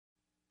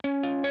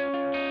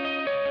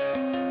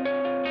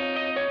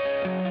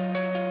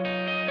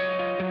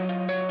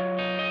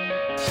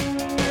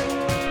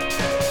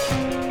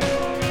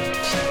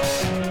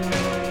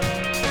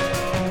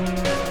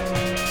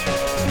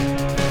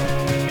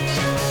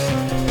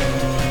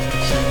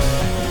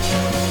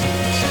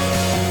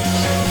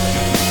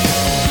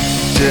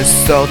Je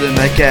sors de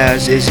ma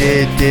cage et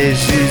j'ai été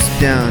juste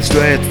bien. Je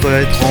dois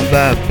être en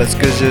bas parce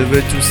que je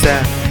veux tout ça.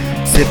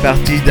 C'est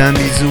parti d'un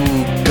bisou,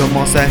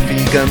 comment ça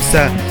finit comme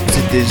ça?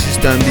 C'était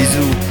juste un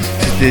bisou,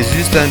 c'était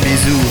juste un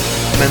bisou.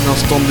 Maintenant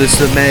je tombe de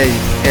sommeil,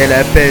 elle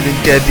appelle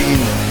une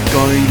cabine.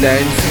 Quand il a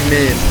une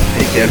fumée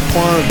et qu'elle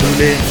prend un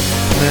boulet.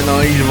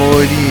 Maintenant ils vont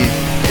au lit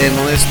et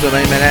mon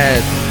estomac est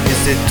malade. Et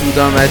c'est tout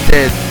dans ma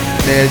tête,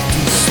 mais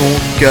tout son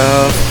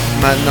corps.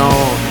 Maintenant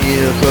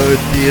il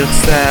retire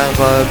sa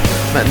robe.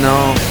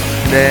 Maintenant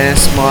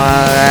laisse-moi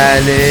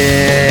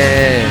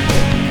aller.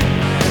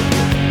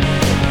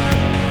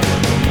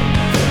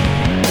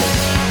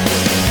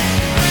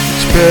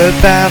 Je peux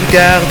pas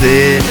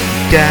regarder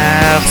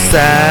car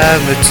ça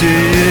me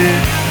tue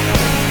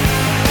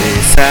et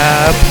ça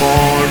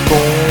prend le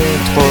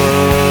contrôle.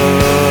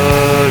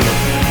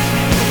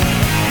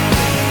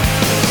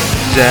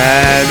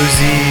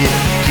 Jalousie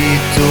qui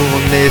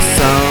tourne les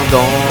seins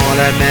dans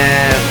la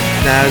mer,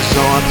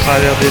 nageant à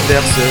travers des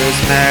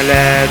berceuses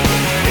malades,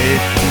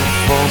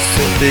 étouffant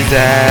sur des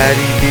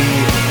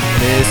alibis.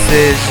 Mais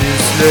c'est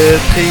juste le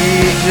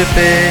prix que je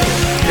paie,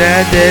 la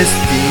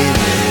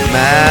destinée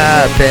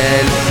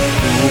m'appelle,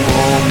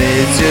 ouvrant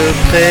mes yeux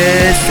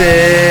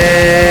pressés,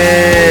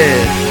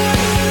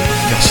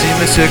 car je suis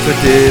Monsieur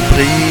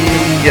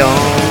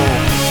côtébrillant.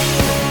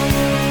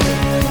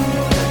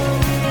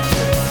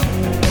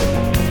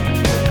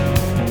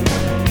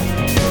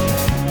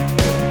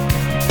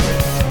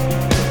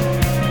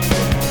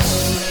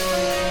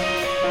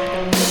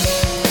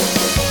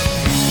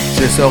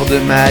 Je sors de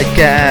ma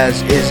cage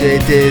et j'ai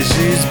été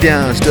juste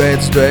bien. Je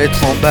dois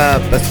être en bas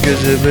parce que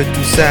je veux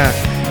tout ça.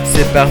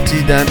 C'est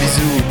parti d'un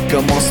bisou,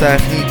 comment ça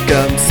finit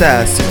comme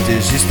ça?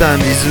 C'était juste un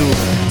bisou,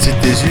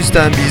 c'était juste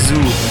un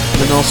bisou.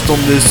 Maintenant je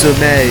tombe de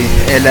sommeil,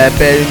 elle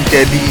appelle une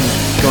cabine.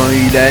 Quand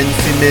il a une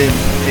fumée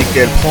et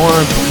qu'elle prend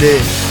un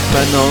boulet.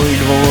 Maintenant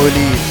ils vont au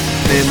lit,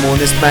 mais mon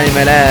estomac est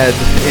malade.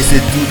 Et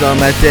c'est tout dans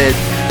ma tête,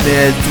 mais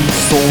elle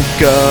touche son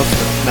coffre.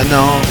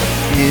 Maintenant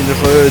il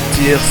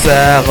retire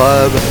sa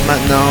robe.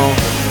 Maintenant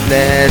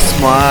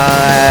laisse-moi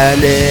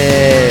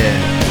aller.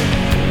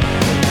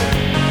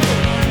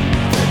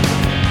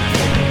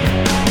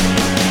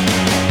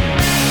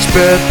 Je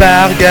peux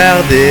pas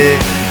regarder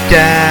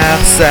car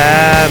ça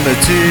me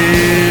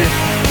tue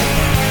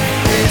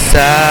et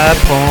ça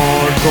prend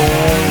le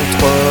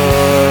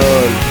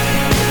contrôle.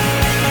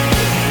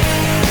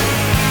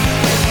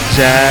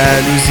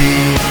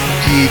 Jalousie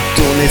qui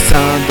tourne les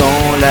seins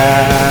dans la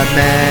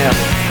mer,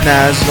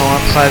 nageant à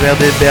travers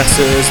des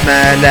berceuses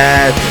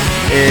malades,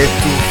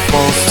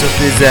 étouffant sur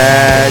des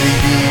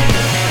alibis.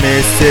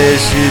 Mais c'est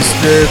juste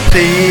le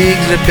prix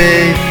que je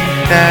paye,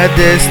 la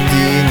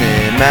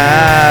destinée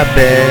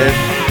m'appelle,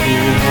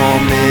 ouvrant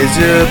mes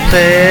yeux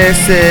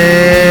pressés,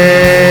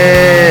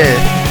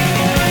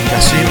 car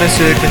je suis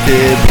Monsieur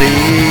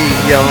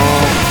côtébrillant.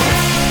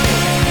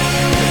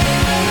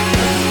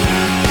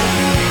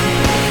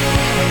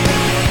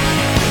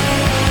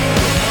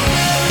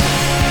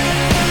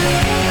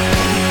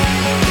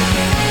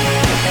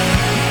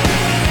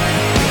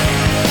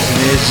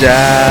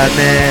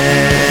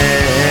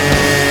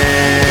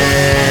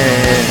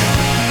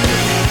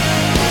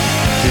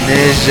 Je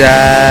n'ai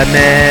jamais